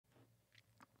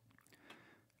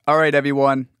All right,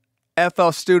 everyone. FL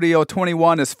Studio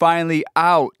 21 is finally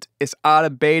out. It's out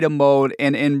of beta mode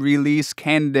and in release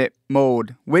candidate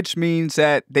mode, which means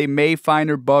that they may find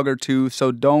a bug or two,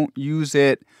 so don't use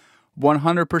it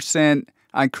 100%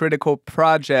 on critical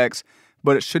projects,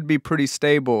 but it should be pretty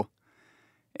stable.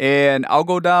 And I'll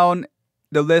go down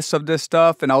the list of this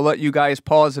stuff and I'll let you guys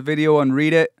pause the video and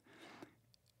read it.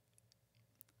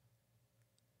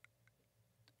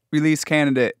 Release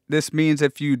candidate. This means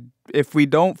if we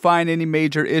don't find any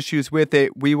major issues with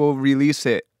it, we will release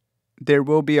it. There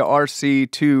will be a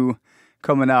RC2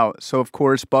 coming out. So of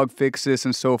course, bug fixes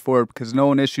and so forth, because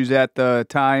known issues at the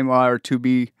time are to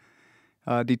be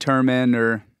determined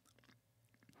or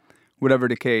whatever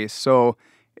the case. So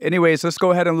anyways, let's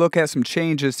go ahead and look at some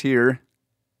changes here.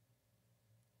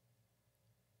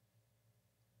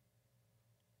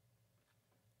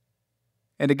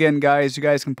 And again, guys, you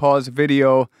guys can pause the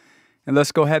video and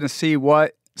let's go ahead and see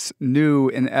what's new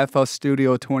in FL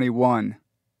Studio 21.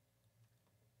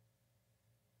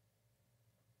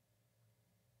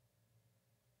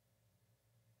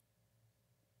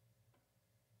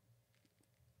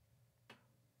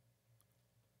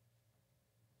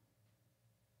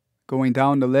 Going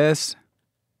down the list.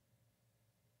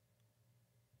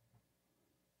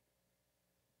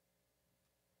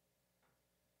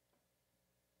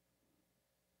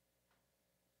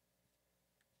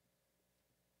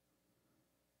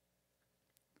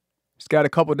 It's got a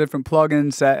couple different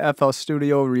plugins that FL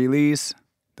Studio release.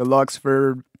 The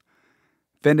Luxford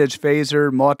Vintage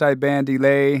Phaser, Multi-Band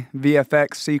Delay,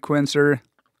 VFX Sequencer.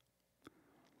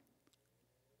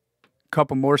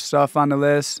 Couple more stuff on the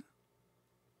list.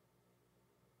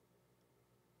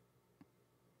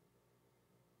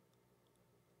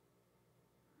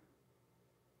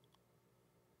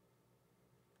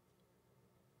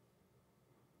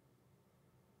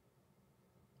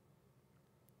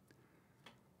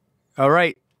 All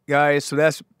right, guys, so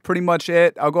that's pretty much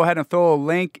it. I'll go ahead and throw a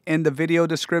link in the video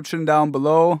description down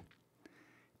below.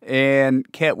 And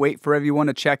can't wait for everyone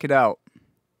to check it out.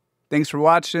 Thanks for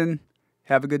watching.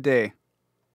 Have a good day.